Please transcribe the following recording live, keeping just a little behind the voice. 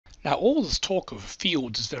Now, all this talk of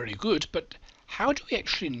fields is very good, but how do we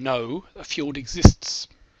actually know a field exists?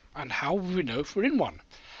 And how will we know if we're in one?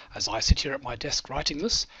 As I sit here at my desk writing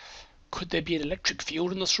this, could there be an electric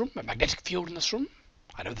field in this room, a magnetic field in this room?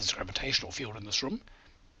 I know there's a gravitational field in this room.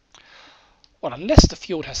 Well, unless the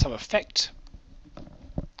field has some effect,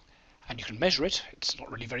 and you can measure it, it's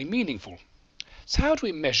not really very meaningful. So how do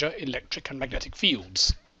we measure electric and magnetic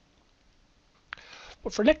fields?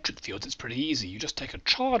 Well, for electric fields it's pretty easy. You just take a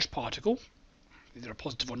charged particle, either a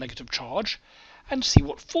positive or negative charge, and see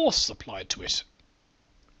what force is applied to it.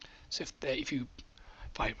 So if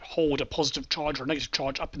I hold a positive charge or a negative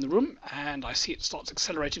charge up in the room and I see it starts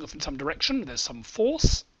accelerating off in some direction, there's some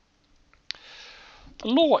force. The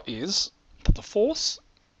law is that the force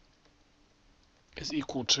is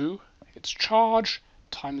equal to its charge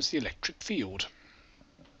times the electric field.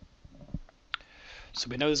 So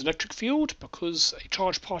we know there's an electric field because a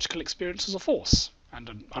charged particle experiences a force, and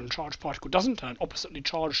an uncharged particle doesn't, and an oppositely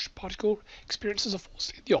charged particle experiences a force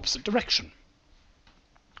in the opposite direction.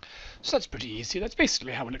 So that's pretty easy. That's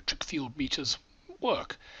basically how electric field meters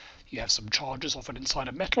work. You have some charges often inside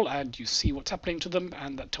a metal and you see what's happening to them,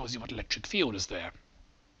 and that tells you what electric field is there.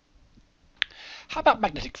 How about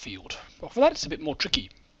magnetic field? Well, for that it's a bit more tricky.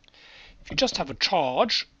 If you just have a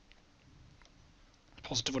charge,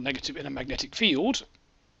 positive or negative, in a magnetic field,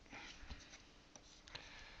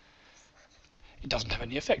 it doesn't have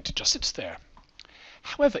any effect, it just sits there.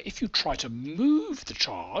 However, if you try to move the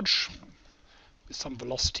charge with some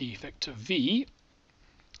velocity vector v,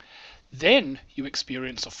 then you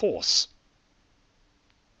experience a force.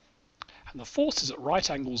 And the force is at right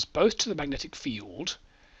angles both to the magnetic field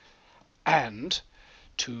and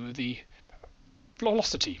to the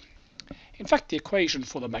velocity. In fact, the equation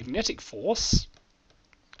for the magnetic force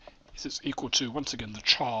is equal to, once again, the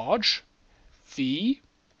charge v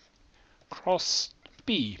cross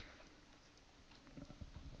b.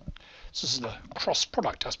 So this is the cross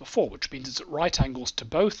product as before, which means it's at right angles to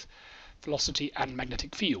both velocity and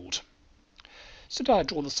magnetic field. So did I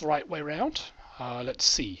draw this the right way around? Let's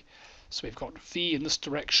see. So we've got v in this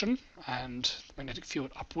direction and the magnetic field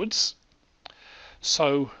upwards.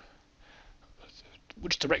 So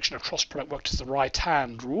which direction a cross product works is the right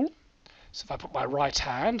hand rule. So if I put my right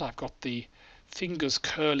hand, I've got the fingers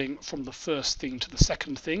curling from the first thing to the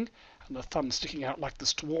second thing, and the thumb sticking out like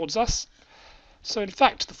this towards us. So in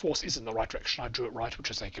fact the force is in the right direction. I drew it right, which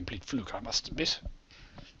is a complete fluke, I must admit,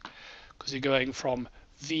 because you're going from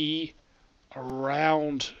V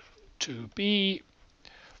around to B,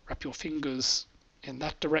 wrap your fingers in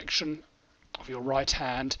that direction of your right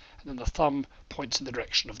hand, and then the thumb points in the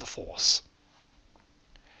direction of the force.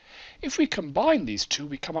 If we combine these two,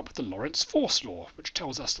 we come up with the Lorentz Force Law, which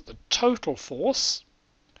tells us that the total force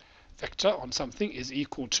vector on something is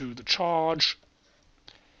equal to the charge,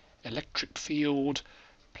 electric field,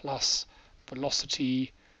 plus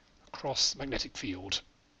velocity across magnetic field.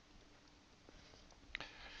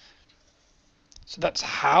 So that's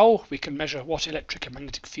how we can measure what electric and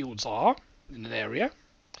magnetic fields are in an area.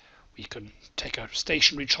 We can take a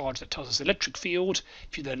stationary charge that tells us the electric field.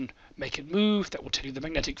 If you then make it move, that will tell you the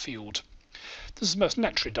magnetic field. This is most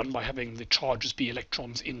naturally done by having the charges be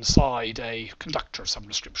electrons inside a conductor of some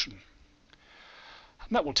description.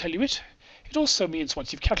 And that will tell you it. It also means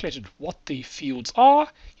once you've calculated what the fields are,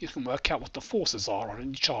 you can work out what the forces are on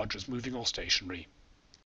any charges, moving or stationary.